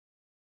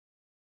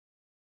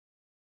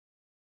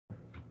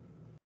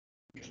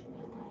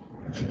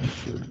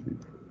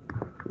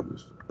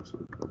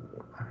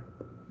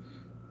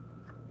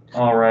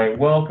All right,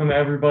 welcome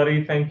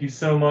everybody. Thank you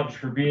so much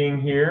for being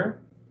here.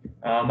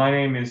 My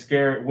name is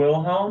Garrett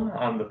Wilhelm.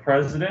 I'm the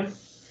president,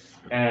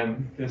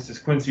 and this is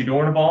Quincy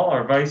Dornaball,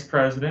 our vice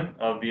president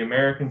of the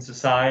American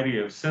Society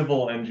of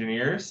Civil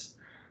Engineers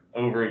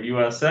over at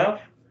USF.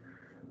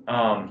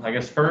 I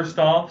guess first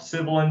off,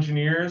 civil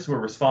engineers were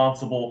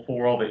responsible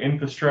for all the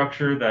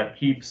infrastructure that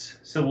keeps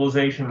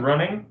civilization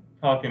running,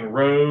 talking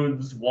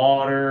roads,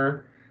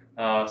 water,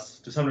 to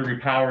some degree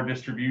power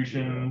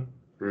distribution,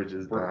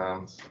 bridges,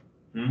 dams.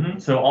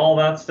 So all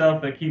that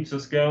stuff that keeps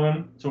us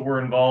going, so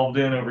we're involved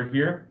in over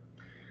here.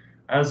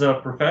 As a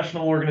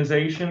professional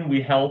organization,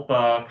 we help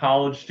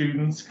college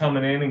students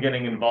coming in and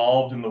getting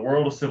involved in the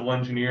world of civil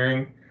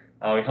engineering.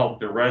 We help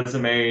their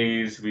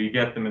resumes, we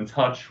get them in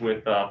touch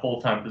with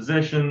full-time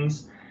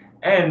positions,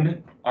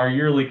 and our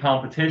yearly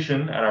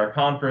competition at our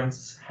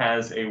conference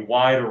has a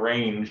wide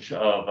range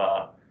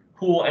of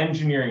cool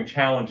engineering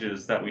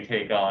challenges that we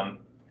take on.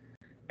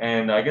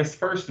 And I guess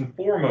first and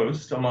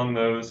foremost among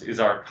those is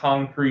our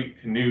concrete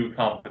canoe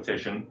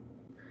competition,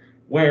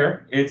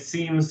 where it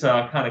seems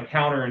kind of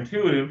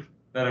counterintuitive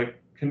that a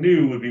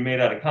canoe would be made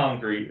out of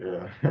concrete.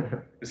 Yeah.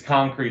 Because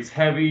concrete's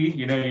heavy,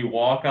 you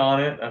walk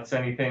on it, that's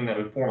anything that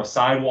would form a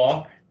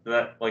sidewalk,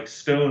 that like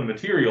stone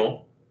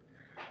material.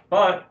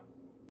 But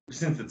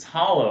since it's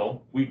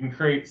hollow, we can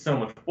create so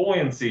much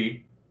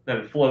buoyancy that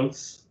it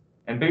floats.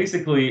 And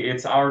basically,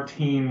 it's our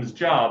team's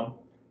job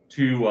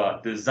to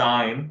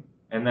design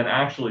and then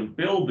actually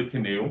build the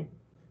canoe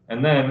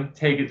and then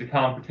take it to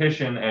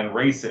competition and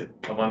race it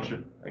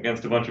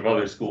against a bunch of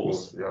other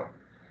schools. Yeah.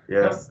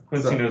 Yes.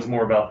 Quincy knows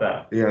more about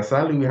that. Yeah,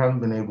 sadly we haven't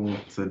been able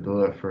to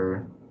do it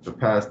for the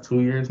past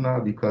 2 years now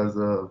because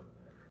of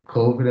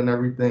COVID and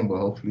everything, but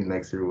hopefully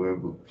next year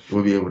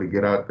we'll be able to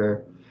get out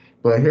there.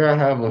 But here I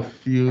have a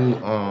few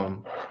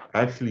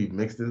actually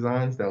mixed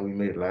designs that we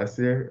made last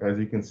year. As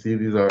you can see,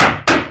 these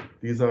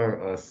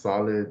are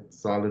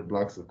solid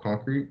blocks of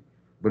concrete.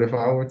 But if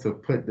I were to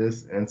put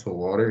this into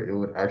water, it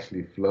would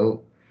actually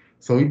float.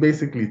 So we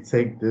basically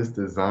take this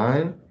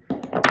design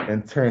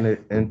and turn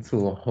it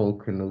into a whole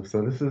canoe.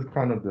 So this is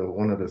kind of the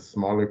one of the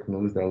smaller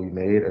canoes that we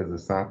made as a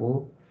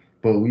sample.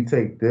 But we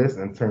take this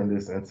and turn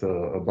this into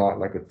about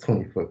like a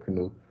 20-foot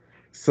canoe.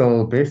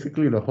 So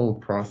basically the whole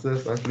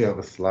process, I actually have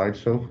a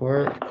slideshow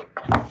for it.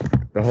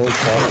 The whole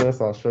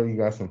process, I'll show you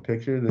guys some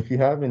pictures. If you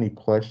have any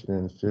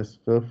questions, just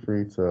feel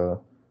free to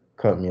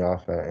cut me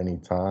off at any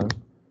time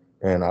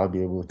and I'll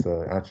be able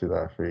to answer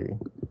that for you.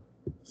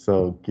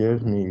 So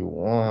give me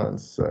 1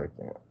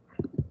 second.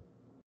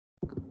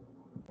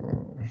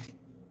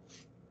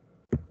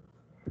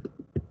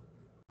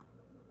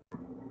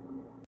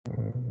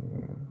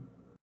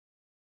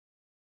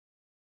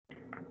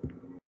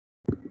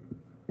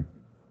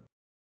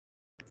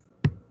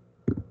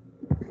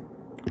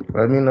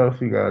 Let me know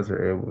if you guys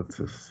are able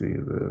to see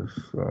this.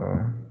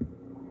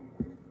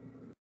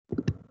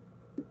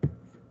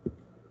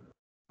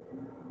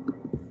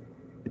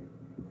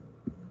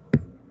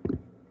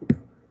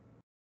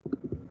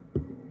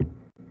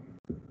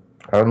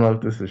 I don't know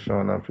if this is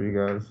showing up for you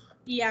guys.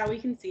 Yeah, we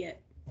can see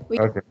it.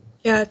 Okay.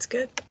 Yeah, it's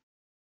good.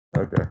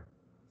 Okay.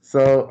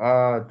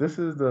 So this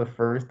is the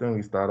first thing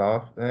we start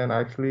off and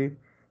actually.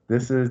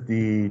 This is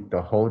the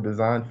whole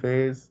design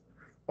phase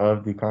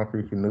of the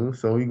concrete canoe.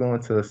 So we go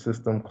into a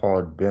system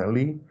called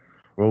Bentley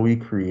where we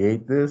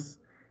create this.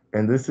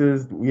 And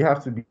we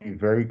have to be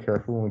very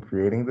careful when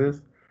creating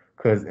this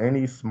because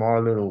any small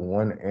little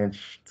 1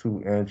 inch,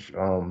 2 inch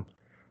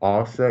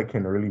offset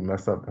can really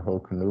mess up the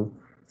whole canoe.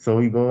 So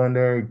we go in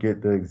there,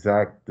 get the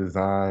exact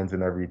designs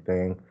and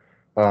everything.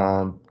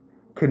 Um,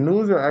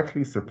 Canoes are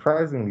actually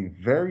surprisingly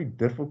very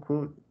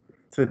difficult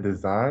to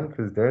design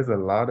because there's a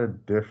lot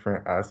of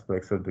different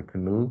aspects of the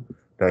canoe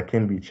that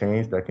can be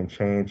changed, that can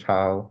change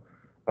how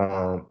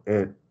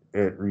it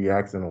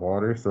reacts in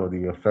water. So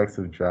the effects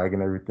of drag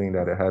and everything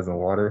that it has in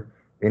water,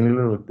 any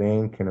little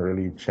thing can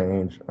really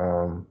change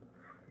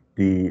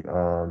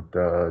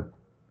the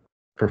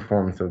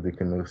performance of the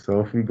canoe. So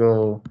if we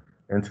go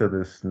into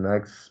this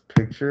next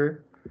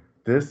picture,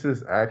 this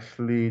is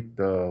actually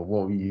the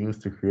what we use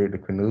to create the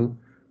canoe.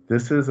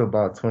 This is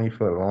about 20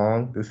 foot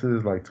long. This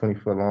is like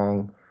 20-foot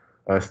long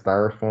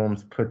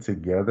styrofoams put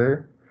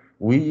together.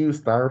 We use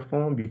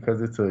styrofoam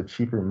because it's a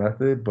cheaper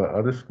method, but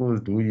other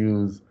schools do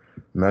use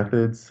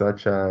methods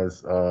such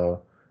as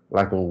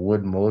like a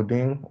wood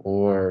molding,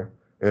 or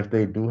if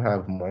they do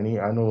have money.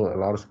 I know a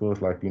lot of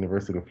schools like the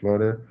University of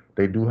Florida,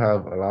 they do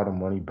have a lot of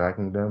money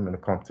backing them in a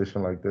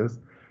competition like this.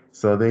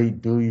 So they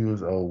do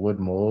use a wood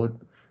mold,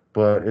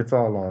 but it's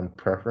all on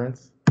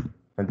preference.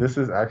 And this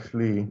is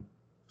actually,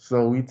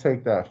 so we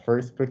take that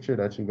first picture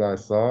that you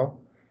guys saw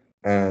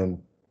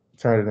and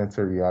turn it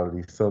into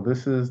reality. So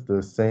this is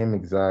the same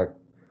exact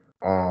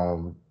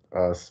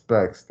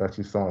specs that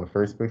you saw in the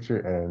first picture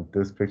and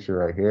this picture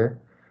right here.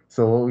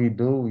 So what we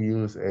do, we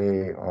use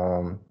a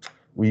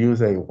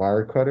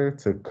wire cutter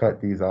to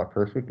cut these out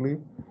perfectly,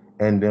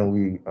 and then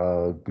we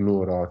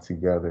glue it all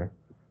together.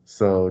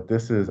 So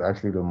this is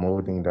actually the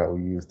molding that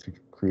we use to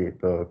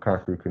create the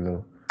concrete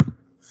canoe.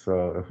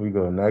 So if we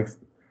go next,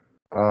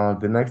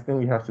 the next thing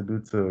we have to do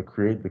to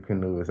create the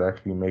canoe is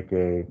actually make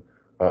a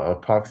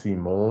epoxy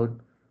mold.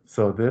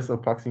 So this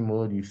epoxy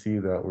mold you see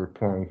that we're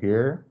pouring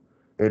here,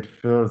 it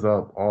fills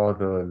up all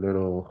the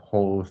little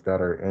holes that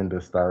are in the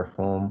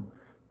styrofoam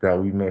that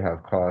we may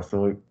have caused.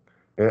 So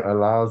it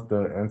allows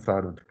the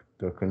inside of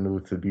the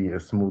canoe to be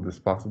as smooth as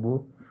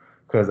possible.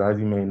 Because as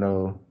you may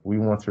know, we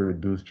want to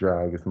reduce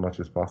drag as much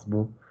as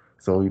possible.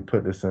 So we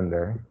put this in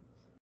there.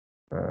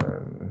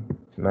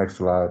 Next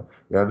slide.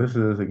 Yeah, this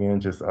is again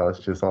just us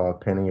just all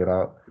pinning it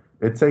out.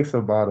 It takes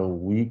about a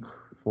week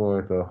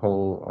for the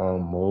whole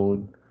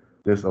mold,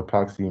 this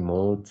epoxy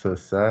mold to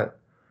set.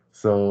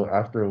 So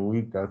after a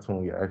week, that's when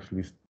we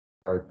actually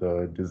start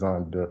the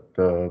design,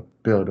 the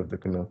build of the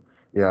canoe.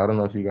 Yeah, I don't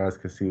know if you guys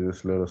can see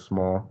this little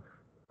small,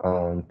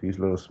 these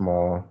little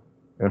small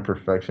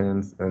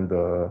imperfections in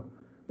the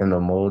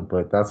mold,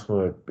 but that's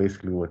what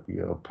basically what the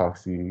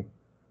epoxy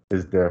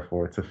is there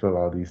for, to fill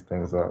all these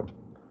things up.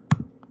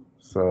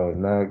 So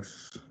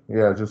next,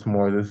 yeah, just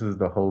more. This is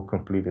the whole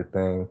completed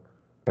thing,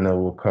 and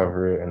then we'll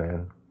cover it and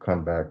then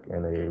come back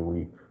in a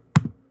week.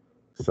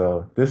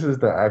 So this is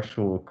the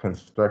actual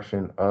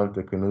construction of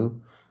the canoe.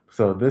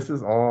 So this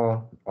is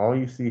all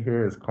you see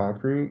here is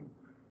concrete.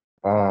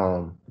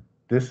 Um,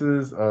 this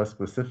is a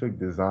specific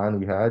design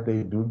we had.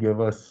 They do give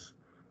us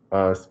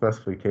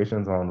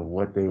specifications on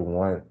what they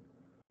want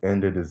in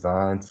the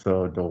design.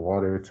 So the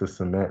water to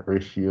cement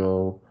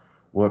ratio,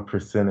 what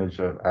percentage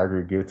of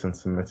aggregates and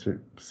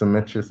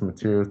cementitious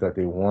materials that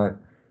they want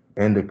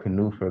in the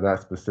canoe for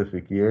that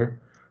specific year.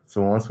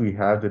 So once we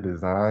have the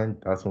design,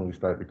 that's when we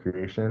start the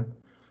creation.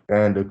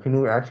 And the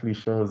canoe actually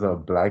shows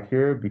up black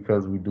here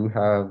because we do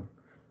have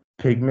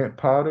pigment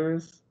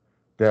powders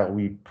that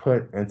we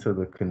put into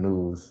the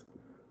canoes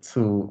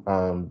to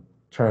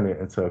turn it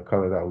into a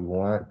color that we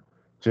want,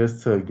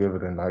 just to give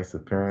it a nice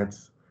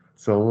appearance.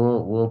 So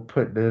we'll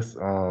put this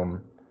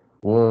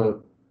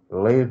we'll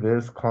lay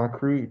this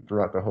concrete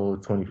throughout the whole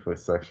 20-foot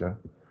section.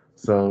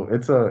 So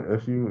it's a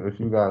if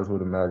you guys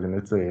would imagine,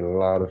 it's a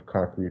lot of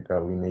concrete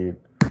that we need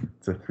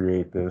to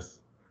create this.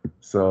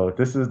 So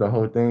this is the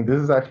whole thing.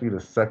 This is actually the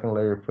second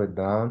layer put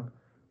down.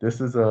 This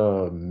is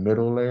a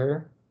middle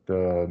layer,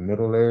 the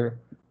middle layer,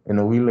 and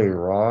then we lay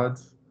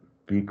rods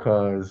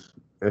because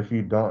if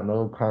you don't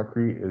know,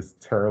 concrete is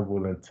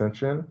terrible in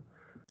tension.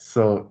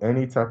 So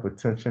any type of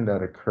tension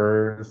that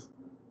occurs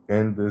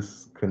in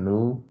this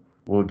canoe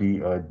will be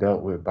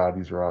dealt with by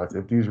these rods.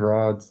 If these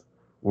rods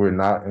were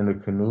not in the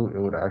canoe, it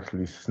would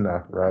actually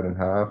snap right in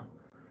half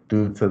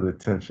due to the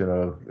tension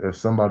of if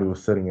somebody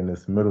was sitting in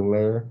this middle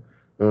layer,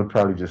 it would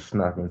probably just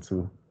snap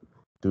into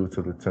due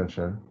to the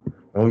tension.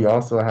 And we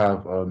also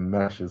have a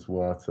mesh as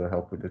well to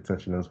help with the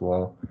tension as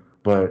well.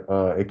 But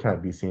it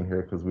can't be seen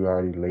here because we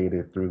already laid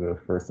it through the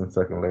first and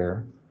second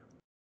layer.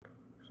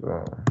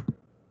 So,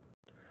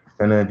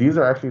 and then these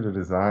are actually the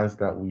designs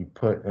that we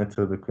put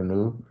into the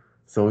canoe.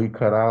 So we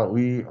cut out,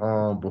 we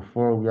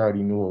before we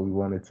already knew what we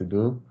wanted to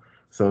do.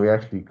 So we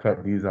actually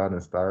cut these out in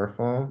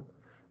styrofoam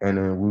and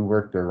then we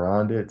worked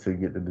around it to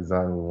get the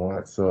design we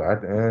want. So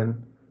at the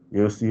end,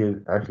 you'll see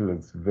it actually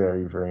looks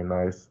very, very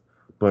nice.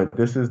 But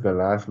this is the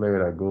last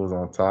layer that goes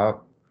on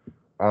top.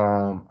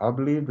 I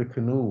believe the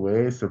canoe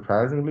weighs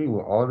surprisingly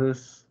with all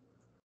this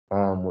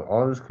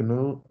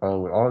canoe,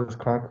 with all this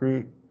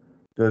concrete.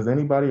 Does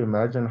anybody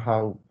imagine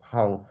how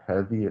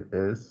heavy it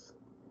is?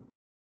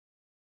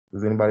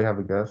 Does anybody have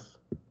a guess?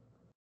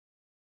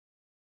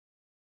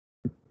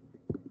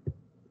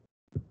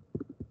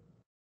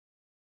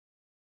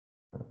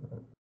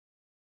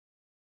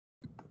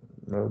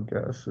 No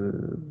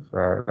guesses. All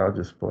right, I'll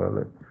just spoil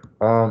it.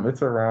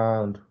 It's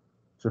around.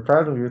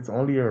 Surprisingly, it's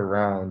only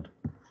around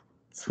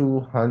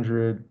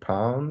 200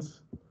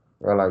 pounds,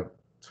 or like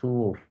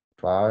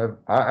 205.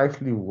 I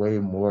actually weigh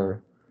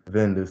more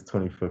than this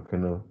 20-foot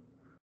canoe.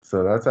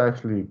 So that's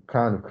actually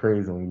kind of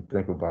crazy when you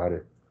think about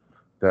it.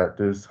 That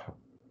this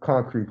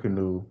concrete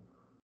canoe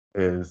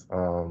is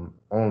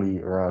only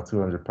around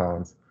 200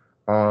 pounds.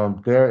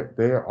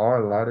 There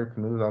are lighter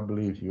canoes, I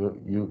believe.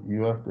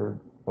 You have to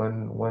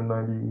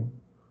 190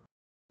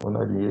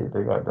 198.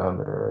 They got down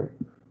there,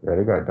 right? Yeah,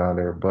 they got down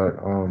there, but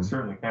They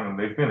certainly can. And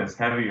they've been as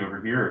heavy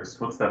over here as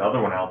what's that other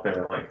one out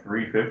there? Like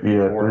 350,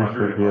 yeah,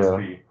 400 it 350. must Yeah,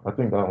 be. I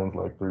think that one's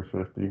like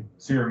 350.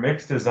 So your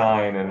mix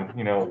design and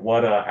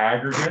what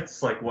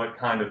aggregates, like what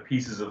kind of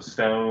pieces of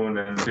stone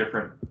and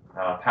different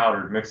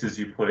powdered mixes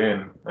you put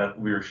in that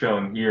we were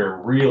showing here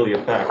really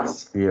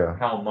affects Yeah,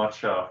 how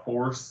much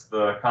force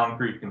the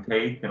concrete can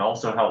take and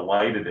also how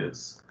light it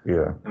is.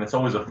 yeah, And it's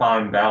always a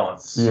fine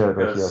balance yeah. That's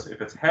because yes.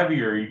 if it's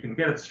heavier, you can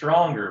get it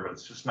stronger, but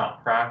it's just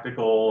not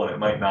practical and it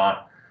might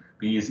not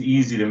be as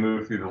easy to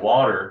move through the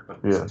water. But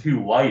if Yeah, it's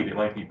too light, it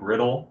might be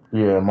brittle.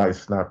 yeah. It might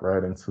snap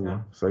right Yeah.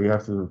 into. So you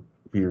have to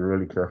be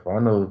really careful. I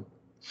know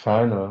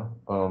China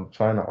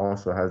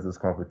also has this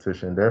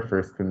competition. Their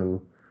first canoe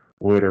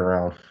weighed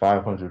around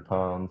 500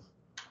 pounds.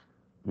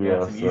 Yeah,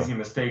 Yeah, it's an easy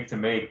mistake to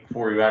make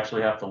before you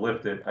actually have to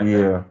lift it, I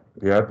think.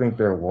 yeah, I think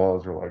their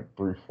walls are like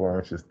 3, 4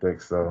 inches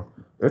thick. So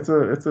it's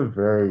a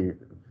very,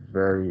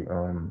 very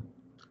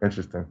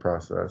interesting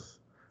process.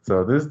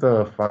 So this is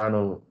the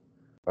final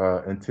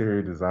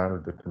interior design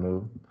of the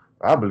canoe.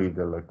 I believe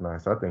they look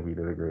nice. I think we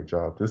did a great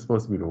job. This is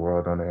supposed to be the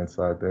world on the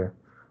inside there.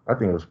 I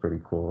think it was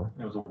pretty cool.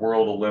 It was a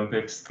World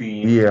Olympics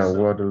theme, Yeah, so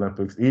World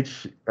Olympics.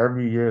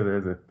 Every year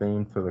there's a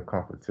theme to the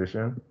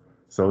competition,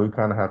 so we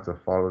kind of have to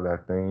follow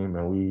that theme,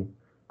 and we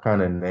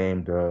kind of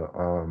named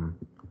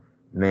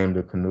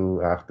the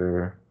canoe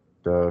after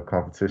the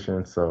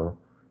competition. So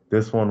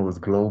this one was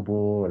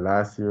global.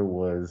 Last year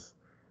was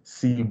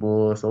sea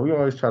bull. So we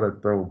always try to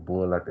throw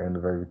bull at the end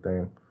of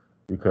everything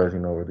because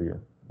we're the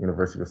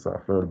University of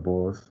South Florida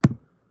Bulls.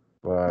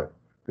 But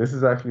this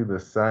is actually the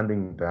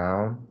sanding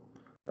down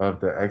of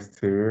the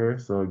exterior.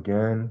 So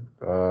again,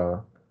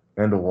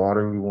 in the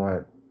water, we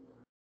want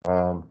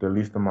the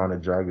least amount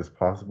of drag as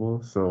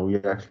possible. So we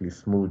actually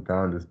smooth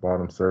down this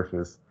bottom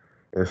surface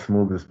as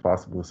smooth as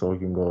possible so we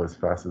can go as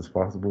fast as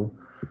possible.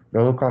 The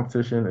whole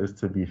competition is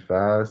to be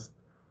fast,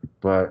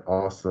 but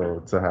also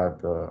to have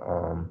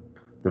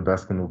the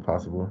best canoe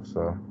possible.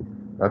 So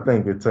I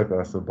think it took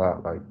us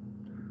about like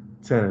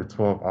 10 or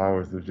 12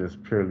 hours of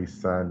just purely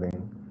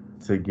sanding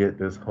to get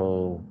this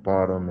whole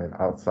bottom and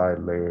outside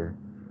layer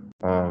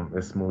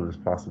as smooth as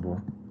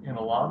possible. and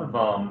a lot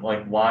of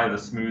like why the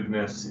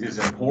smoothness is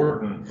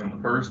important in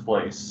the first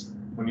place.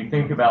 When you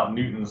think about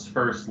Newton's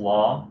first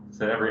law, it's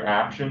that every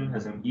action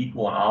has an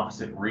equal and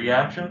opposite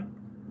reaction.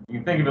 You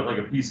can think of it like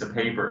a piece of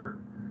paper.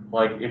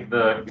 Like if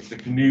the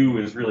canoe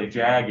is really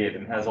jagged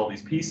and has all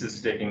these pieces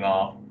sticking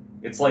off,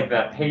 it's like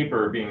that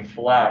paper being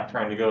flat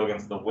trying to go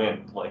against the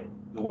wind. Like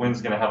the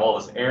wind's going to have all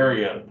this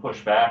area to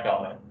push back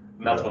on it,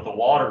 and that's Yeah, what the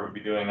water would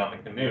be doing on the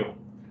canoe.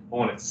 But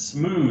when it's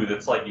smooth,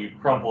 it's like you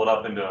crumple it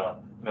up into a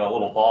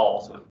little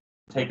ball, so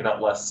it's taking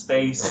up less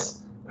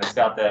space, and it's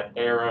got that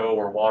arrow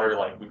or water,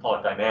 like we call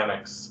it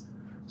dynamics,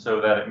 so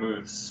that it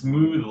moves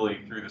smoothly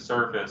through the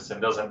surface and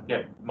doesn't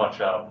get much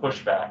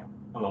pushback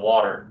from the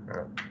water.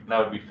 yeah, And that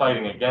would be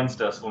fighting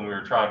against us when we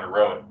were trying to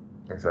row it.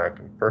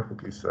 exactly.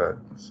 Perfectly said.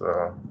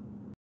 So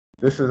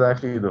this is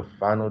actually the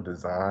final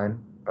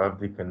design of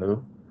the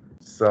canoe.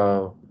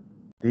 So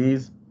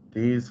these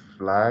these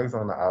flags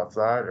on the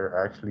outside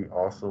are actually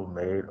also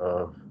made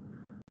of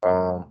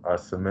a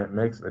cement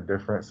mix, a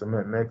different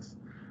cement mix.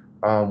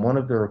 One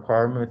of the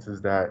requirements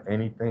is that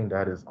anything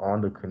that is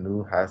on the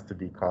canoe has to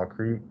be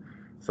concrete.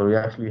 So we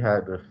actually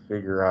had to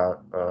figure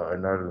out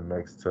another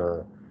mix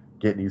to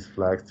get these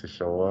flags to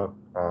show up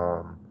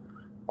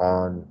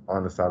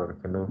on the side of the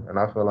canoe, and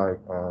I feel like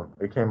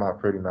it came out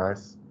pretty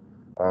nice.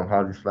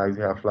 How these flags,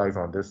 you have flags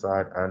on this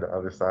side and the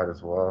other side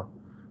as well.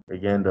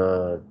 Again,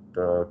 the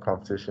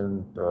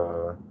competition,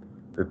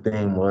 the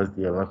theme was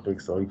the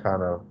Olympics, so we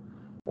kind of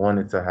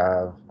wanted to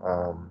have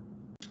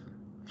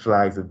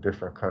flags of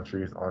different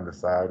countries on the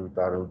side. We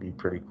thought it would be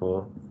pretty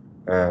cool.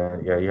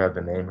 And yeah, you have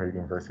the name here,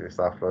 University of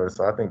South Florida.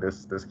 So I think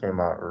this came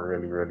out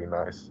really, really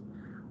nice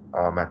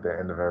at the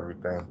end of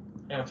everything.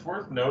 And it's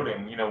worth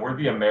noting, we're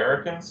the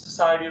American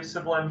Society of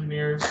Civil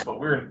Engineers, but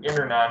we're an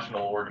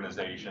international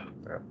organization.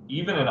 Yeah.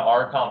 Even in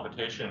our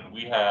competition,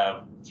 we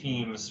have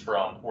teams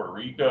from Puerto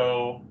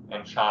Rico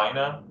and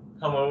China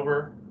come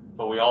over,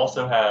 but we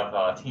also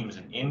have teams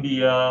in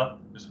India,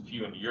 there's a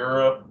few in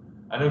Europe.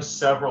 I know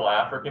several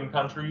African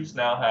countries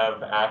now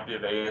have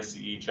active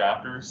ASCE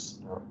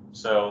chapters.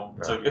 So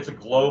Yeah. it's a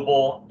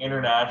global,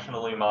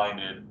 internationally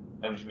minded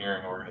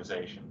engineering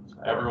organization. So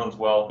Yeah. everyone's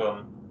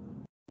welcome.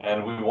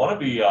 And we want to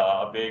be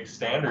a big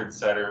standard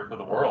setter for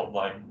the world,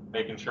 like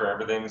making sure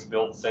everything's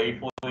built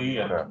safely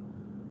and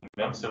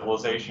Yeah.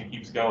 civilization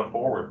keeps going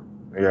forward.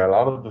 Yeah, a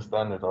lot of the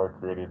standards are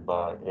created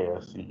by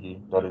ASCE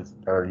that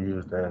are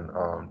used in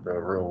the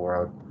real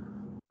world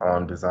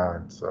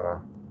design. So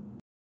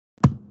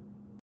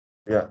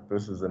yeah,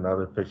 this is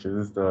another picture.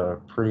 This is the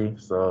pre.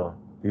 So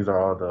these are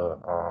all the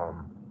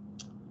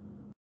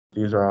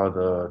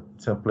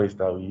templates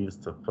that we use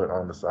to put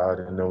on the side,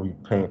 and then we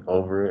paint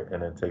over it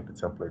and then take the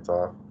templates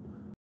off.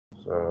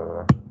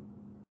 So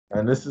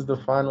and this is the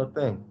final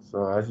thing.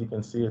 So as you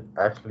can see, it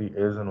actually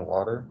is in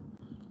water.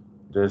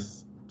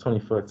 This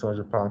 20-foot,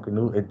 200-pound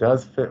canoe. It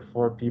does fit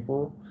 4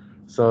 people.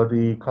 So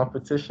the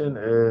competition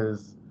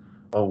is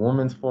a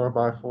women's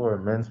 4x4, a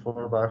men's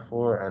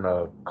 4x4, and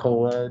a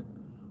co-ed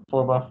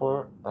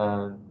 4x4,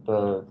 and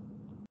the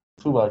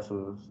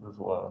 2x2s as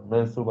well.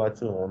 Men's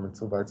 2x2 and women's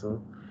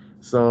 2x2.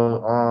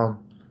 So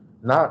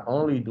not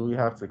only do we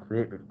have to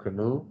create the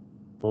canoe,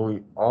 but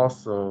we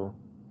also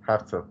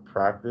have to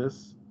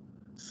practice.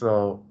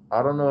 So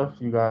I don't know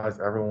if you guys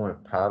ever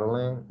went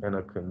paddling in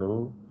a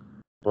canoe,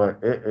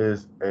 but it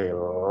is a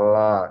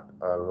lot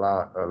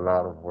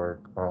of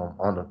work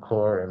on the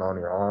core and on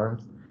your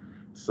arms.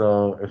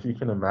 So if you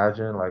can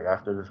imagine, like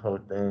after this whole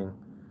thing,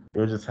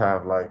 you'll just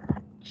have like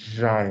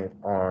giant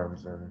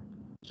arms and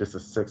just a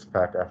six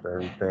pack after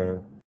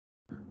everything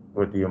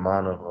with the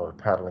amount of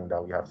paddling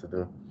that we have to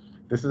do.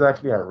 This is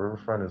actually at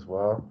Riverfront as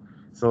well.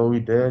 So we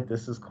did,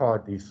 this is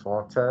called the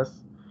swamp test,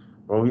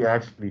 where we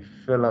actually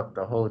fill up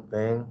the whole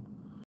thing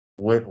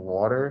with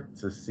water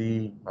to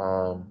see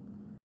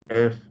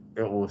if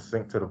it will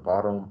sink to the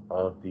bottom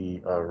of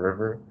the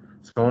river.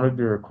 So one of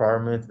the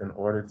requirements in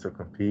order to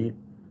compete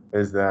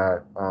is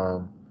that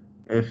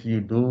if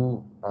you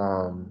do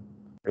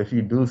if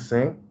you do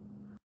sink,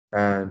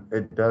 and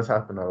it does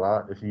happen a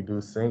lot, if you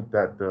do sink,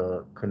 that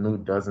the canoe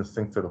doesn't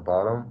sink to the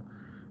bottom,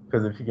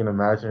 because if you can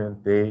imagine,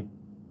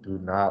 do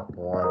not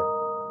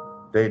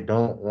they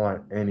don't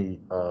want any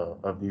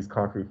of these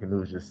concrete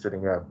canoes just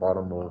sitting at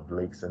bottom of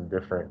lakes in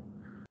different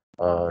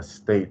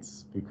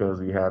states, because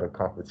we had a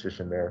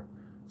competition there.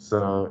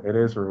 So it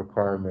is a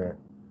requirement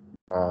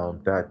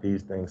that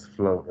these things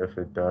float if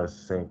it does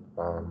sink,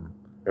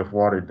 if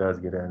water does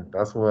get in.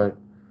 That's what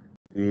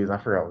these, I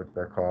forgot what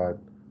they're called,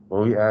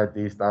 but we add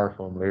these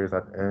styrofoam layers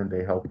at the end.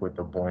 They help with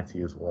the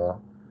buoyancy as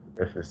well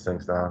if it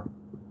sinks down.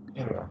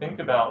 And So, think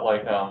about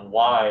like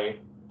why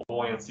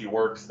buoyancy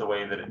works the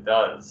way that it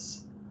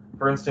does.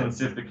 For instance,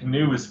 if the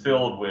canoe is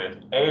filled with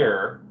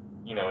air,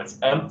 it's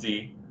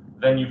empty,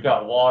 then you've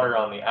got water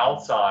on the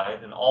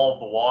outside, and all of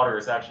the water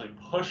is actually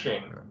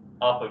pushing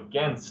up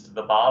against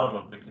the bottom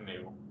of the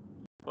canoe.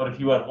 But if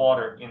you had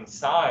water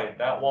inside,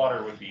 that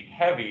water would be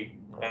heavy,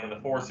 and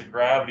the force of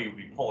gravity would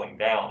be pulling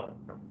down.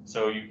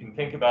 So you can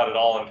think about it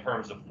all in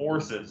terms of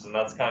forces, and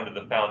that's kind of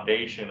the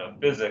foundation of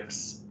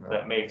physics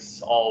that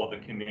makes all of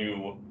the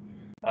canoe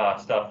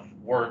stuff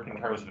work in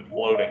terms of it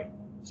floating.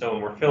 So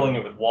when we're filling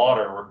it with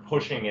water, we're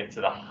pushing it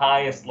to the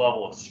highest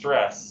level of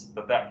stress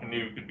that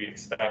canoe could be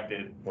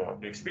expected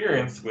to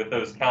experience with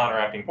those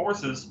counteracting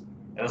forces.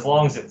 And as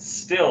long as it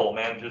still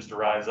manages to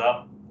rise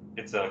up,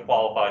 it's a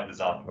qualified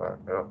design. right,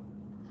 yep.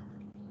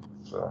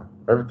 So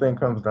everything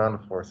comes down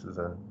to forces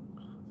and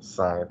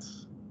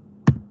science.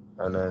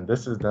 And then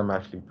this is them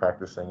actually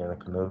practicing in a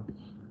canoe.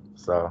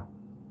 So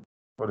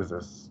what is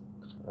this?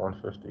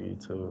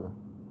 150 to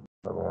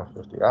another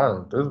 150. I don't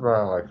know. This is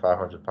around like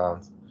 500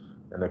 pounds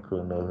in a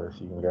canoe, if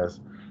you can guess.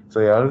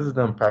 So yeah, this is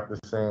them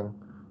practicing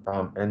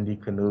in the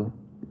canoe.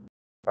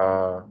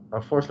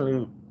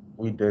 Unfortunately,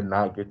 we did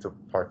not get to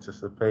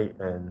participate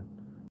in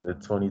the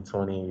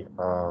 2020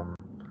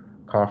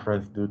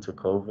 conference due to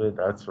COVID.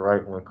 That's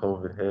right when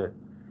COVID hit.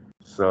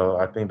 So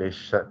I think they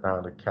shut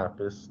down the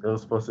campus. It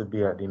was supposed to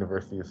be at the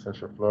University of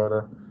Central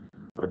Florida,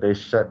 but they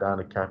shut down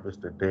the campus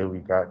the day we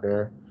got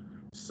there.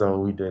 So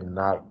we did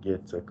not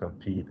get to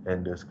compete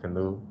in this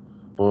canoe.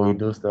 But we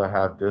do still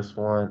have this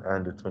one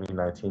and the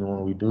 2019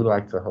 one. We do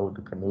like to hold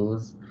the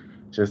canoes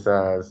just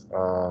as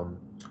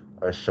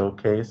a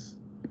showcase.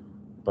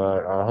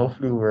 But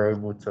hopefully we're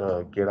able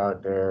to get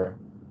out there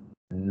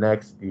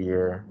next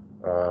year,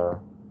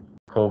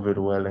 COVID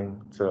willing,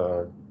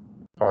 to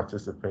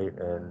participate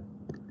in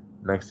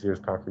next year's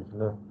concrete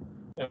canoe.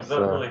 Because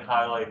that really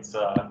highlights,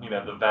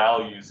 the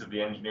values of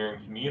the engineering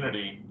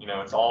community.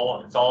 It's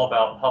all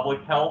about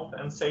public health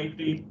and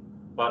safety,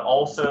 but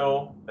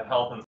also the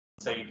health and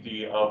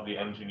safety of the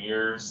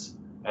engineers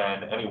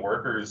and any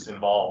workers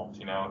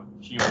involved.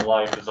 Human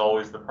life is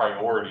always the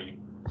priority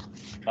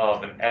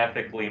of an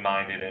ethically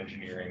minded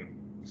engineering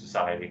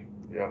society.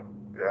 Yeah,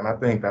 yeah, and I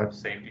think that's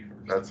Safety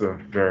first. that's a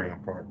very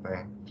important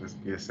thing.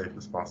 Just be as safe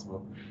as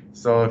possible.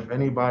 So if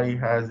anybody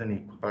has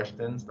any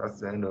questions, that's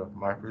the end of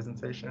my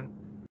presentation.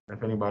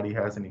 If anybody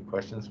has any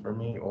questions for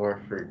me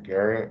or for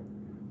Garrett,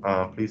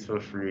 please feel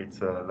free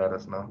to let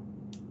us know.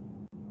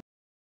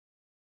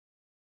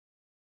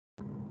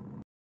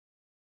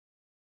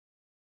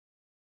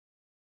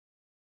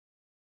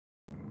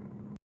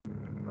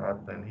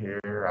 Nothing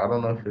here. I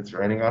don't know if it's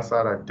raining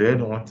outside. I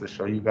did want to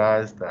show you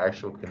guys the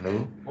actual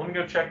canoe. Let me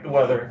go check the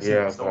weather and see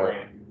if it's still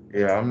raining.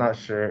 Yeah, I'm not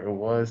sure. It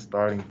was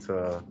starting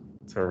to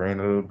rain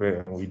a little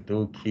bit, and we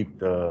do keep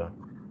the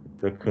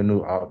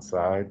canoe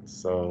outside,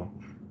 so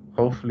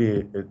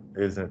hopefully it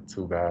isn't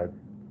too bad.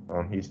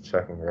 He's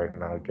checking right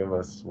now. Give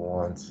us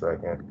 1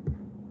 second.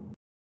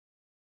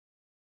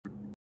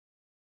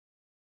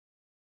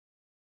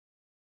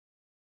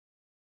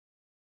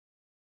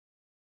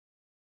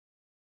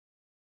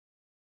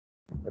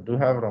 I do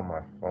have it on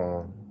my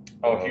phone.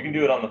 Oh, if you can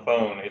do it on the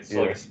phone, it's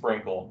like a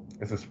sprinkle.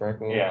 It's a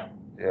sprinkle? Yeah.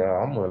 Yeah,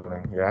 I'm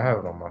willing. Yeah, I have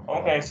it on my phone.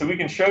 Okay, so we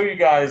can show you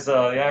guys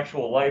the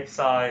actual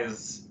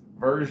life-size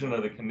version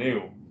of the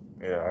canoe.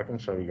 Yeah, I can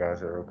show you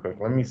guys it real quick.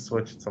 Let me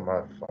switch to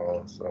my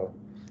phone so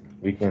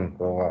we can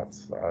go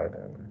outside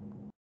and.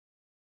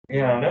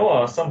 Yeah, I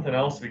know something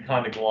else we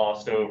kind of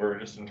glossed over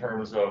just in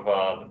terms of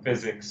the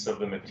physics of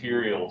the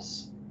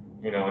materials.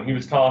 And he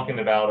was talking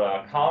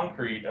about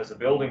concrete as a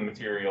building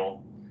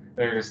material.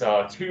 There's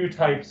two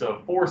types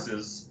of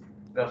forces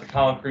that the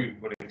concrete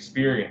would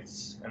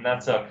experience, and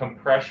that's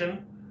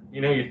compression.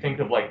 You think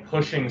of like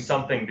pushing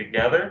something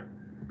together,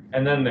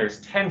 and then there's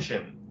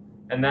tension,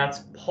 and that's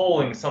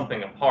pulling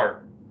something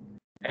apart.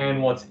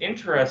 And what's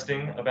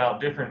interesting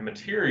about different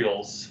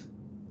materials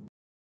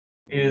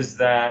is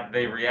that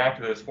they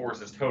react to those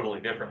forces totally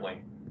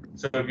differently.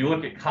 So if you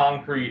look at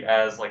concrete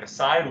as like a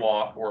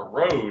sidewalk or a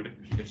road,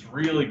 it's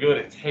really good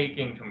at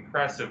taking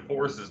compressive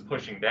forces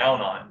pushing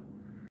down on it.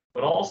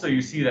 But also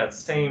you see that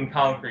same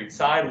concrete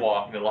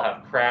sidewalk and it'll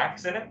have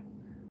cracks in it.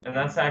 and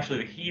that's actually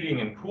the heating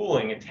and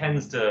cooling. It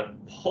tends to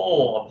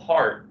pull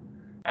apart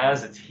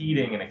as it's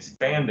heating and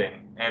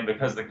expanding, and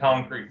because the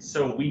concrete's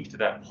so weak to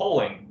that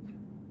pulling,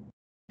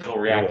 it'll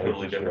react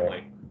totally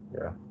differently.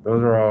 Yeah,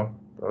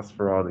 that's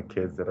for all the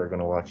kids that are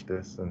gonna watch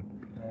this and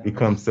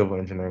become civil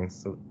engineering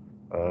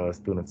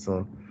students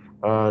soon.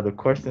 The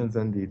questions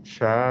in the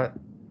chat.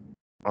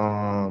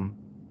 Um,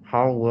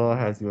 how well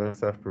has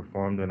USF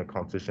performed in a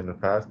competition in the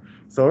past?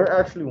 So we're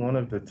actually one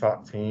of the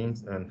top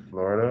teams in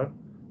Florida.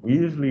 We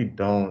usually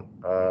don't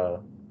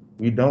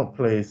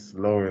place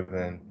lower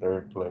than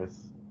third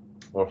place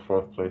or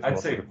fourth place I'd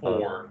most of say the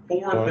time.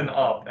 fourth and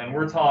up, and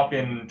we're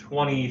talking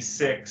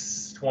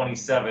 26,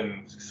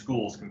 27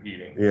 schools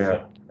competing. Yeah,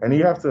 So. and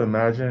you have to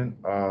imagine,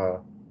 UF,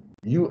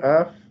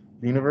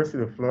 the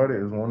University of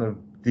Florida, is one of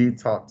the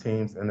top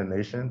teams in the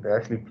nation. They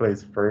actually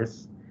placed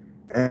first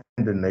in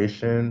the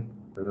nation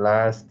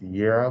last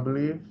year, I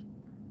believe.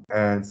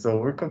 And so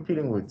we're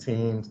competing with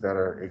teams that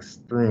are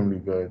extremely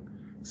good.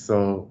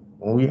 So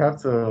when we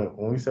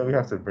say we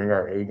have to bring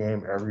our A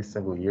game every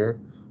single year,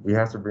 we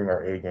have to bring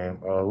our A game.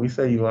 We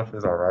say UF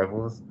is our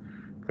rivals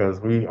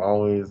because we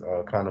always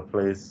kind of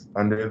place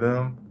under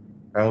them,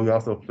 and we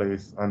also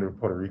place under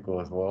Puerto Rico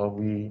as well.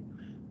 We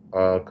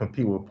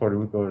compete with Puerto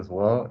Rico as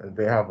well, and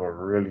they have a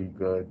really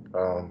good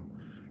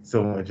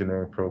civil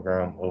engineering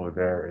program over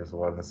there as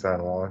well in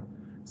San Juan.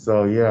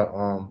 So yeah,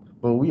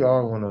 but we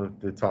are one of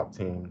the top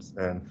teams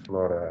in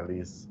Florida at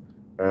least,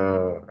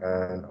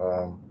 and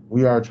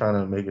we are trying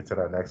to make it to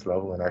that next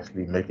level and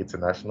actually make it to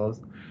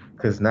nationals,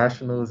 because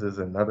nationals is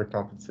another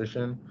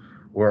competition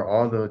where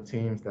all the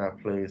teams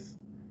that place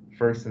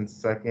first and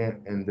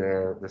second in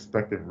their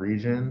respective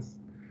regions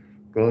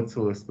go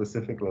to a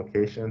specific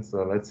location.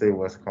 So let's say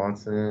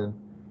Wisconsin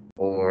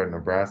or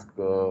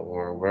Nebraska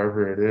or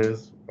wherever it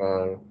is.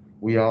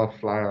 We all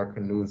fly our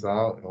canoes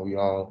out and we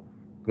all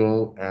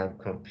go and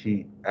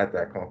compete at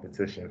that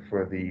competition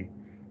for the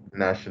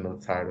national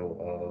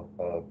title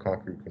of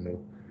concrete canoe.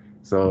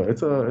 So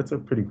it's a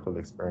pretty cool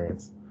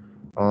experience.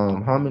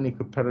 How many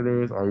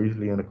competitors are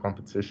usually in a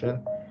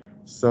competition?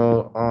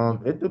 So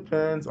it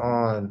depends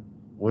on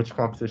which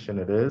competition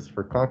it is.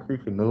 For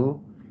concrete canoe,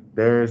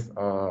 there's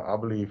I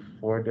believe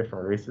four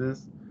different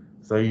races.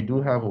 So you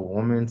do have a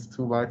women's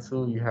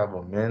 2x2, you have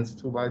a men's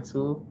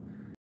 2x2,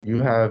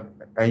 you have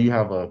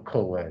a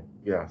co-ed.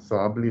 Yeah, so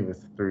I believe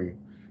it's three.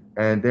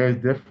 And there's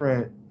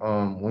different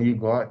when you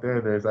go out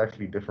there, there's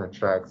actually different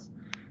tracks.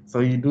 So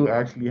you do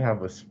actually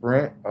have a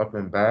sprint up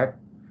and back.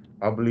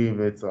 I believe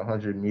it's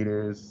 100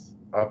 meters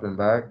up and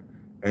back,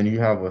 and you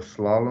have a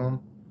slalom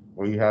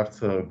where you have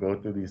to go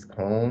through these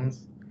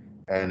cones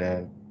and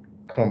then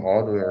come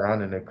all the way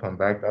around and then come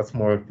back. That's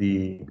more of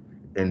the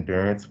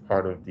endurance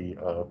part of the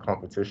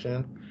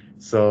competition.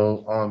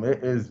 So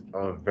it is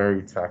a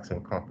very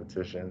taxing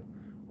competition.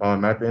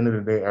 At the end of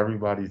the day,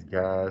 everybody's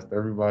gassed,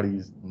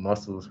 everybody's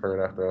muscles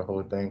hurt after the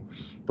whole thing,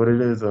 but it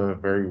is a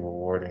very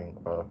rewarding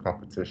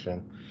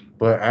competition.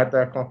 But at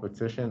that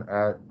competition,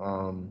 at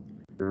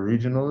the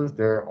regionals,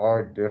 there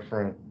are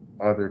different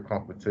other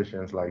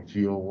competitions like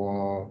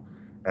GeoWall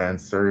and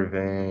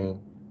surveying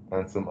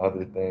and some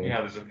other things.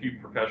 Yeah, there's a few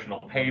professional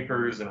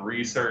papers and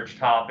research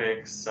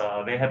topics.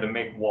 They had to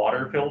make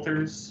water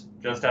filters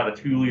just out of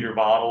 2-liter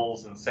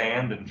bottles and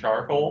sand and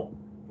charcoal,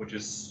 which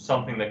is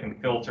something that can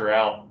filter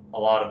out a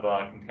lot of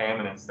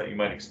contaminants that you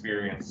might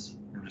experience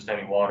from just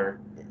any water.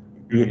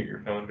 You can get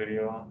your phone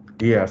video on.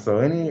 Yeah, so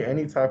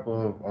any type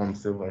of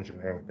civil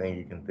engineering thing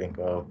you can think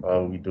of,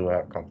 we do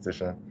at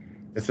competition.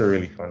 It's a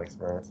really fun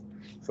experience.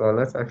 So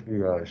let's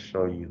actually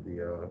show you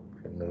the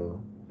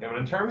canoe. Yeah, but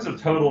in terms of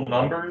total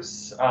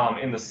numbers,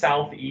 in the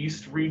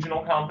Southeast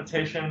regional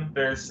competition,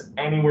 there's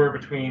anywhere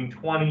between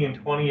 20 and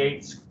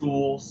 28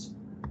 schools.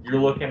 You're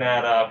looking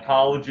at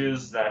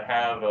colleges that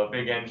have a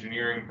big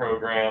engineering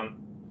program.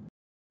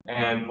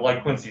 And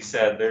like Quincy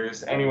said,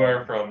 there's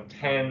anywhere from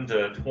 10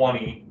 to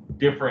 20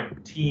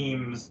 different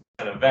teams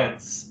and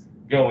events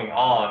going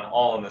on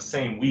all in the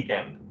same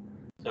weekend.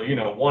 So,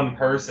 one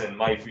person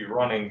might be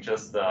running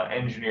just the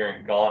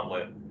engineering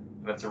gauntlet.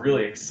 And it's a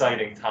really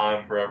exciting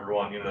time for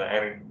everyone.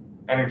 The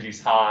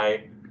energy's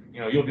high.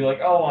 You'll be like,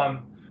 oh,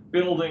 I'm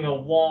building a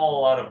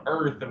wall out of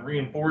earth and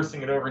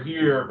reinforcing it over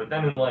here. But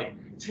then in like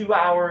 2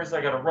 hours,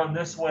 I got to run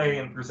this way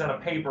and present a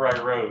paper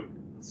I wrote.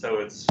 So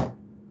it's.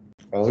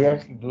 Oh, we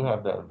actually do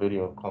have that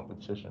video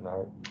competition,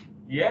 right?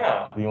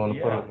 Yeah. Do you want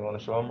to put it? You want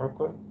to show them real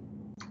quick?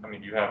 I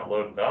mean, do you have it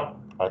loaded up?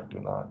 I do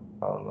not.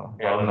 I don't know.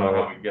 Yeah, I don't know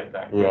how we get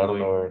that quickly. Yeah, I don't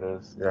know where it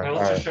is. Yeah. Now,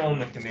 let's just show them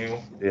the canoe.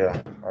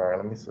 Yeah. All right.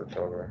 Let me switch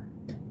over.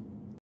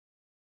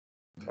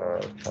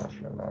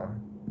 Transfer now.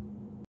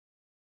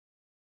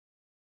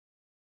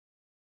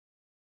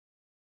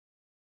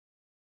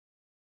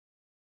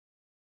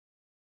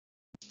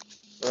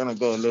 We're gonna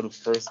go a little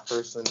first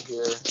person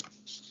here.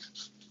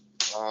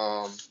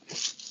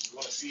 You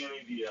want to see any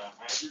of the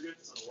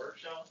aggregates in the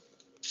workshop?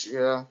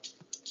 Yeah.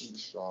 Let me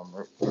show them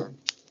real quick.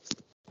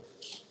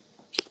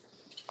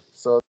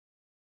 So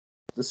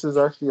this is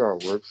actually our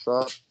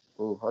workshop.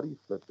 Oh, how do you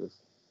flip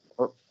this?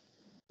 Oh,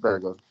 there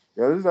it goes.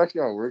 Yeah, this is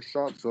actually our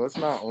workshop. So it's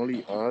not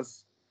only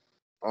us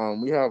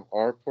We have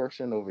our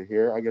portion over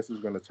here. I guess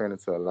it's gonna turn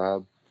into a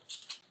lab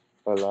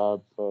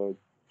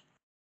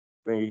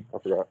thingy. I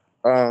forgot.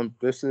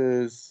 This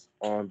is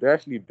they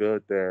actually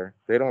built there.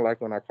 They don't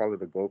like when I call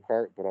it a go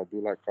kart, but I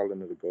do like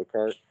calling it a go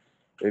kart.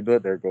 They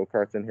built their go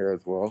karts in here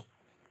as well.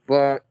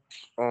 But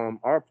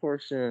our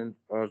portion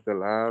of the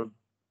lab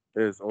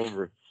is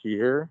over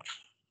here.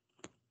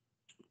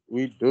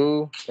 We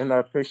do in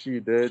that picture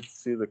you did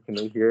see the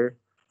canoe here.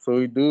 So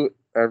we do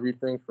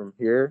everything from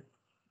here.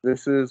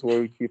 This is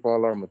where we keep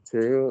all our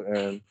material,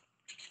 and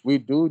we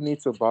do need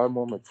to buy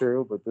more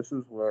material, but this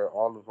is where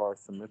all of our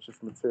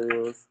cementous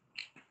materials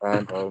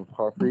and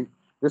concrete.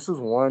 This is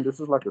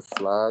like a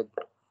slag.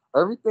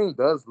 Everything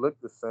does look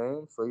the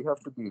same, so you have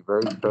to be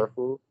very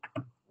careful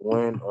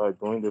when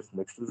doing this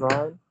mix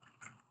design.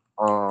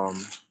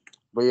 Um,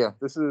 but yeah,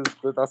 that's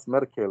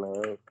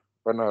metakaolin, right?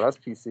 But no, that's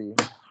PC.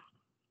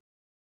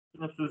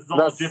 This is all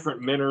That's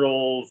different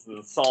minerals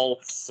and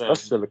salts. And,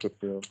 that's silica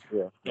film.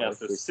 Yeah. yeah, No,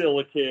 so that's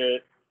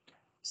silicate,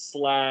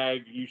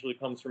 slag usually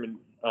comes from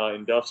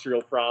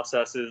industrial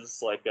processes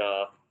like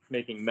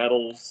making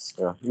metals.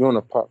 yeah. You want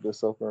to pop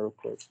this open real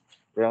quick?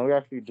 Yeah, we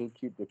actually do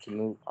keep the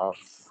canoe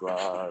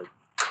outside.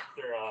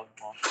 They're,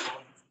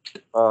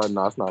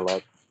 No, it's not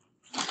locked.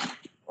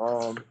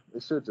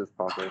 It should just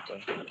pop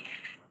open.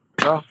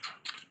 No.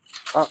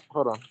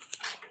 Hold on.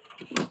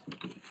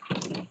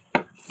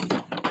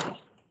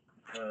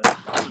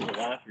 a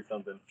latch or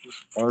something.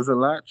 Oh, is it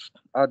latched?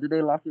 Did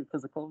they lock it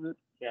because of COVID?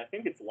 Yeah, I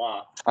think it's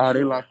locked.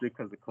 They locked it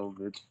because of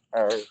COVID.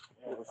 All right.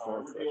 Yeah,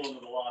 we're dealing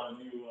with a lot of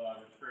new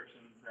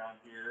restrictions around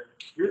here.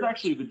 Here's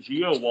actually the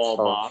GeoWall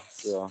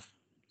box. Yeah.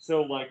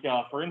 So, like,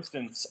 for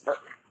instance,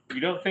 you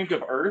don't think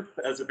of earth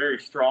as a very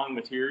strong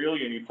material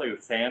when you play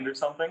with sand or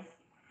something,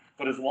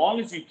 but as long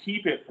as you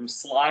keep it from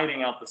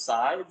sliding out the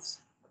sides,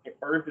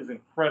 earth is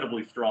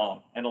incredibly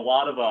strong. And a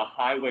lot of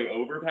highway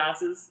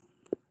overpasses,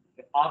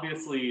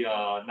 obviously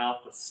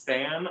not the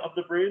span of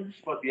the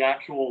bridge, but the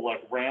actual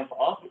like ramp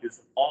up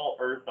is all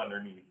earth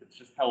underneath. It's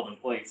just held in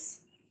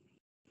place.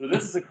 So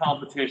this is a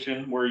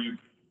competition where you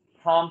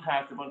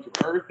compact a bunch of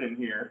earth in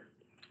here,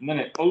 and then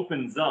it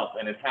opens up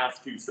and it has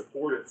to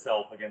support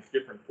itself against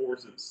different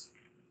forces.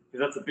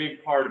 Because that's a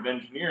big part of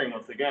engineering,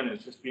 once again,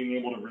 is just being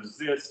able to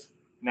resist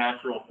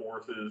natural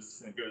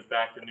forces. And it goes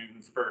back to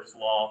Newton's first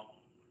law.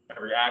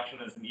 Every action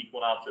is an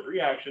equal and opposite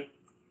reaction.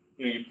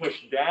 You push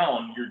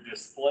down, you're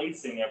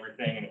displacing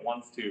everything and it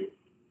wants to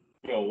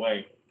go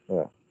away.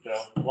 Yeah. So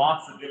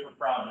lots of different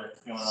projects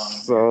going on.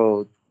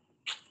 So,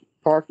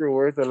 Parker,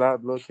 where's the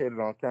lab located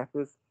on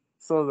campus?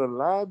 So the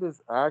lab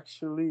is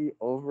actually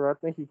over. I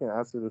think you can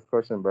answer this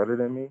question better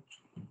than me.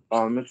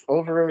 It's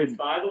over. It's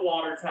by the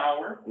water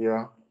tower.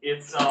 Yeah.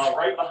 It's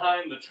right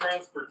behind the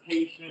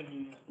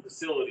transportation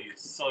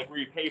facilities. So like where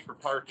you pay for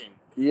parking.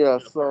 Yeah.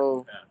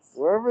 So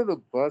wherever the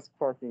bus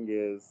parking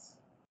is,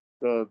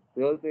 the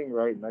building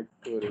right next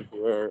to it is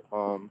where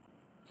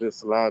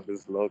this lab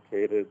is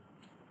located.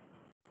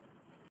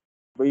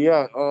 But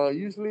yeah,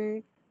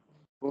 usually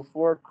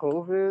before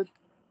COVID,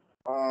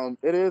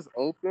 it is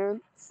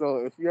open. So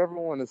if you ever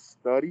want to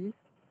study,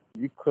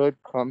 you could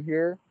come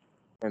here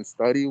and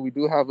study. We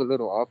do have a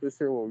little office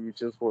here where we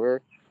just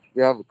work.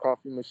 We have a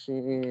coffee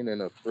machine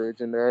and a fridge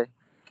in there.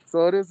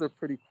 So it is a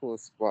pretty cool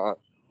spot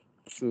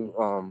to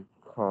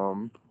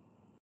come.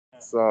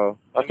 So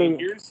I mean,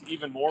 here's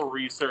even more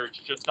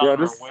research just on our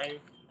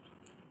way.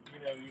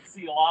 You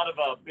see a lot of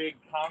big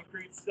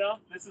concrete stuff.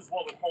 This is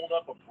what would hold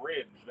up a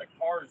bridge that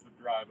cars would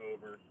drive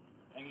over.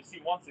 And you see,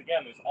 once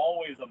again, there's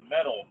always a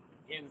metal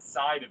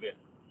inside of it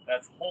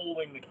that's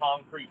holding the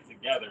concrete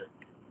together.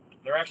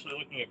 They're actually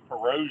looking at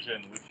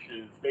corrosion, which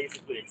is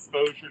basically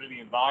exposure to the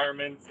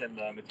environment and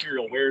the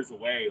material wears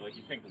away. Like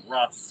you think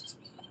rust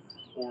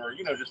or,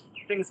 just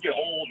things get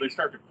old, they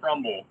start to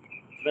crumble.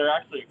 So they're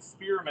actually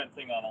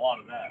experimenting on a lot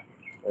of that.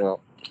 Yeah.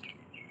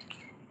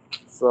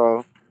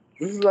 So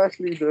this is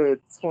actually the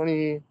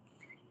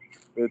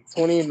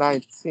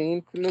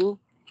 2019 canoe.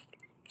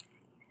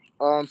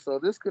 So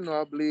this canoe,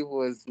 I believe,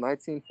 was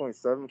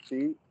 19.7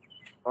 feet.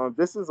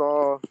 This is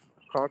all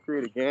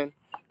concrete again.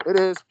 It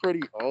is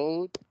pretty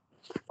old.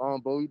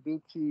 But we do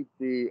keep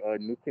the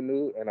new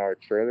canoe in our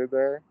trailer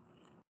there.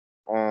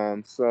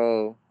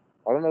 So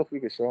I don't know if we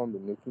could show them the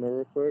new canoe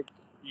real quick.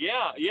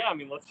 Yeah. I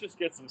mean, let's just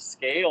get some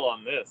scale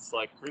on this.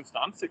 Like, for instance,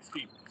 I'm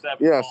 6'7".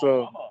 Yeah, tall.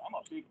 so I'm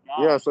a big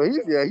guy. Yeah, so he's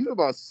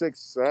about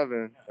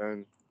 6'7",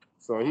 and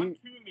so I'm 2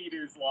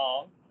 meters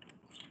long.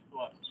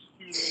 What?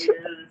 2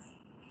 meters.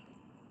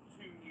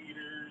 2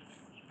 meters.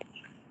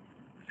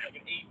 Like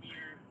an 8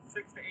 meter,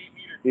 6 to 8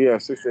 meter. Yeah,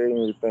 6 to 8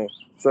 meter thing.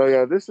 So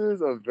yeah, this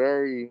is a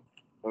very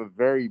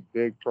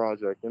big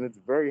project, and it's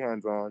very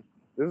hands-on.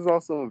 This is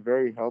also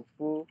very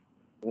helpful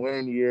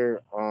when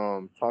you're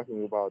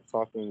talking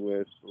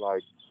with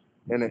like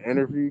in an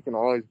interview. You can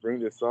always bring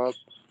this up.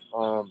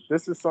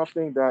 This is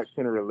something that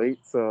can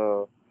relate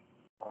to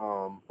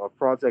a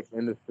project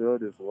in the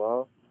field as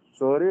well.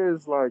 So it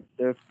is like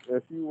if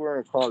you were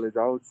in college,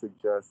 I would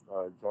suggest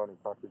joining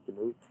Concrete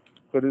Canoe,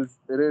 but it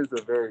is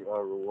a very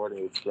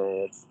rewarding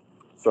experience.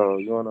 So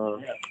you wanna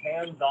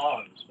hands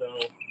on. So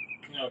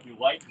you know, if you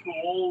like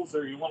tools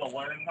or you want to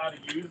learn how to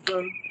use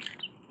them,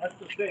 that's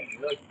the thing.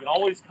 Like, you can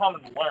always come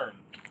and learn.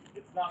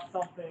 It's not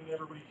something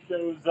everybody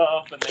shows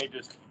up and they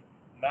just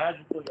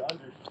magically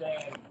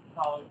understand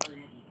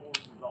concrete and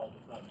forces all of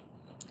a sudden.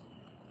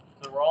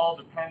 So we're all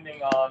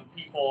depending on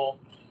people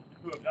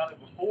who have done it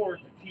before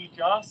to teach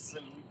us,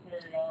 and we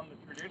carry on the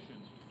tradition.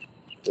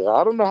 Yeah,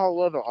 I don't know how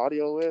well the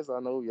audio is. I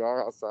know you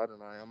are outside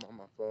and I am on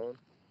my phone.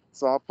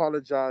 So I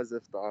apologize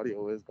if the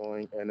audio is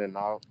going in and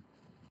out.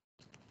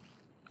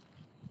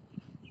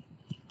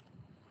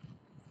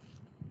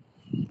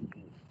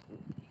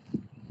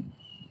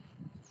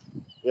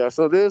 Yeah,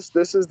 so this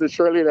is the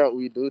trailer that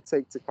we do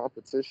take to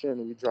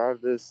competition. We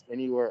drive this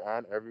anywhere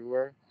and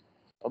everywhere.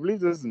 I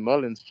believe this is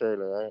Mullen's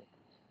trailer, right?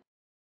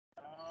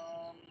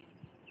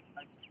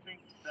 I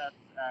think that's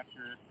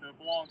accurate. So it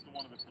belongs to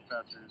one of the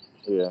professors.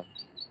 Yeah.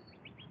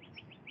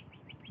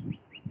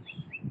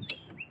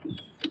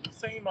 It's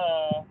the same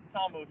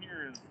combo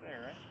here as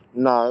there, right?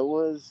 No, it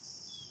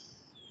was.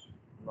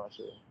 I'm not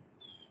sure.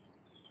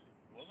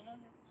 Wasn't on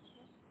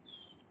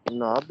here?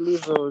 No, I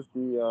believe it was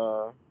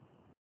the.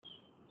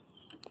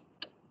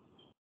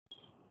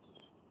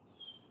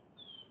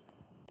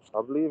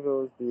 I believe it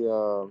was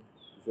the.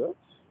 Is it?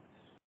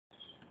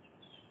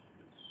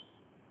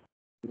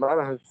 Not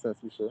 100%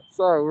 sure.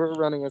 Sorry, we're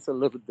running into a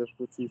little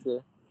difficulties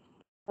here.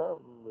 Can't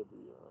remember the.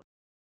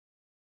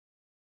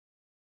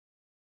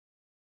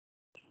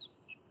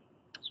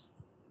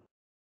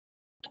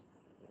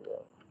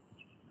 Yeah.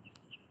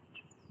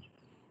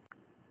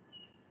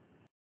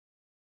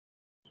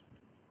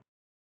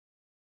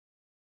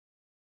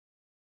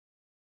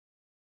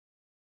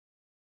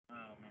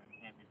 Oh man, it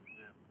can't be the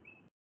zip.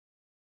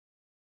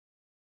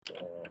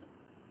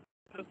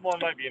 This one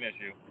might be an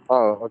issue.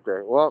 Oh,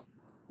 okay. Well,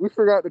 we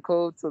forgot the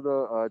code to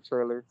the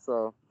trailer,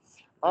 so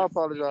I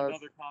apologize.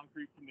 Another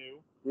concrete canoe.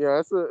 Yeah,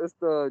 it's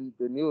the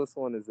newest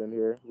one is in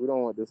here. We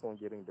don't want this one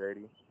getting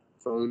dirty,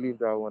 so we leave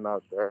that one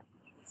out there.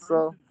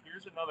 So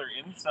here's another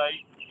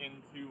insight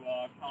into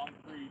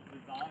concrete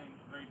design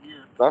right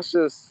here. That's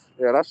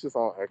just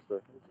all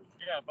extra.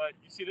 Yeah, but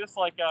you see this,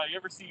 like, you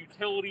ever see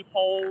utility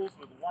poles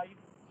with lights,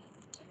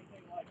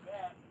 anything like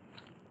that?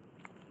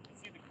 You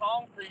see the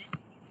concrete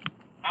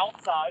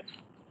outside,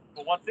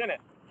 but what's in it?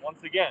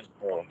 Once again,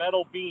 a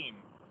metal beam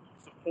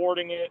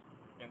supporting it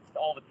against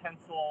all the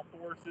tensile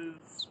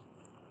forces,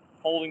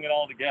 holding it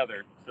all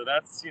together. So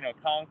that's, you know,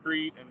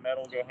 concrete and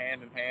metal go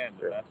hand in hand,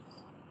 and that's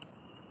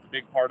a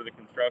big part of the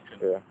construction.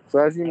 Yeah. So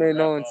as you may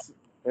know,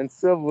 in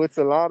civil, it's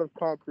a lot of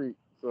concrete.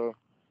 So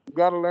you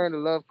got to learn to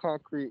love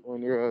concrete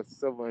when you're a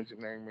civil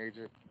engineering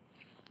major.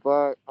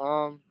 But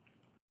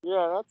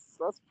yeah,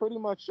 that's pretty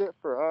much it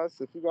for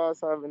us. If you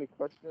guys have any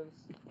questions,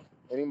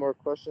 any more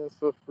questions,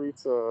 feel free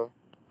to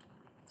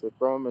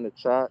throw them in the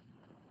chat.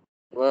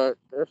 But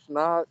if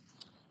not,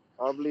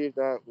 I believe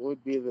that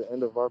would be the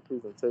end of our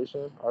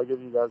presentation. I'll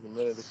give you guys a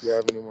minute if you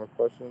have any more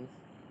questions.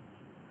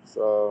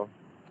 So,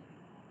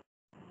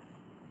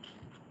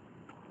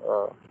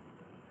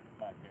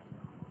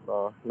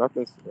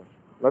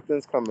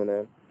 nothing's coming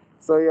in.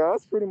 So yeah,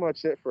 that's pretty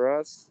much it for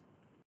us.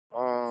 See,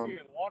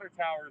 the water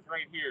tower is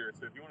right here.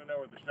 So if you want to know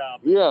where the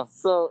shop is. Yeah.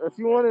 So if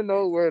you want to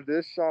know where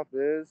this shop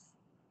is,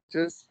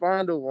 just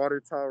find a water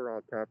tower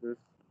on campus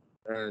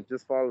and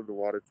just follow the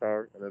water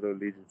tower, and it'll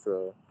lead you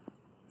to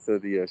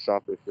the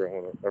shop if you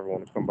ever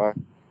want to come by.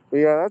 But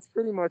yeah, that's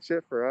pretty much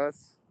it for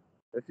us.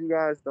 If you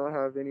guys don't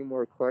have any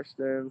more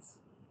questions,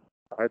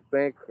 I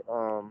think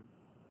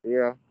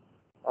yeah,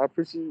 I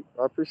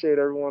appreciate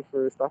everyone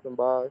for stopping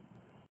by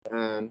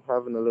and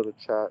having a little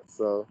chat.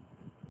 So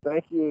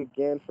thank you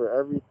again for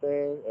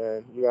everything,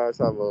 and you guys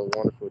have a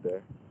wonderful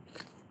day.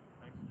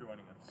 Thanks for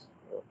joining us.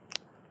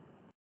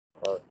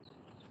 All right,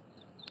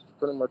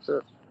 pretty much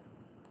it.